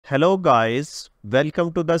Hello guys,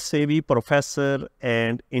 welcome to the Savvy Professor,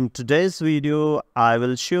 and in today's video I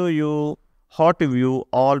will show you how to view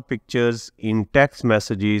all pictures in text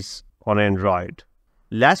messages on Android.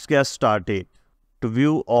 Let's get started. To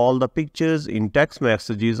view all the pictures in text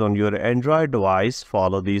messages on your Android device,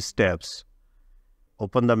 follow these steps.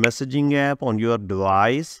 Open the messaging app on your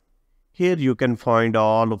device. Here you can find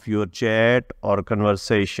all of your chat or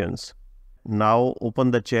conversations. Now open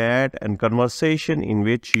the chat and conversation in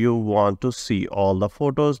which you want to see all the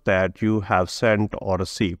photos that you have sent or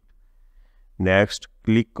received. Next,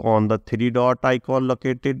 click on the three dot icon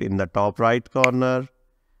located in the top right corner.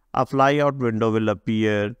 A flyout window will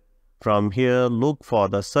appear. From here, look for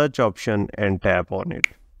the search option and tap on it.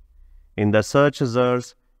 In the search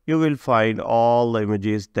results, you will find all the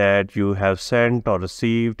images that you have sent or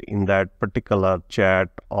received in that particular chat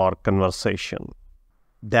or conversation.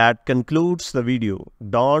 That concludes the video.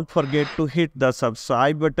 Don't forget to hit the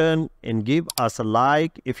subscribe button and give us a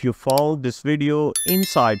like if you found this video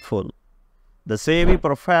insightful. The Savvy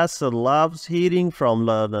Professor loves hearing from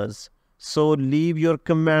learners, so leave your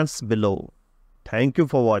comments below. Thank you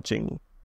for watching.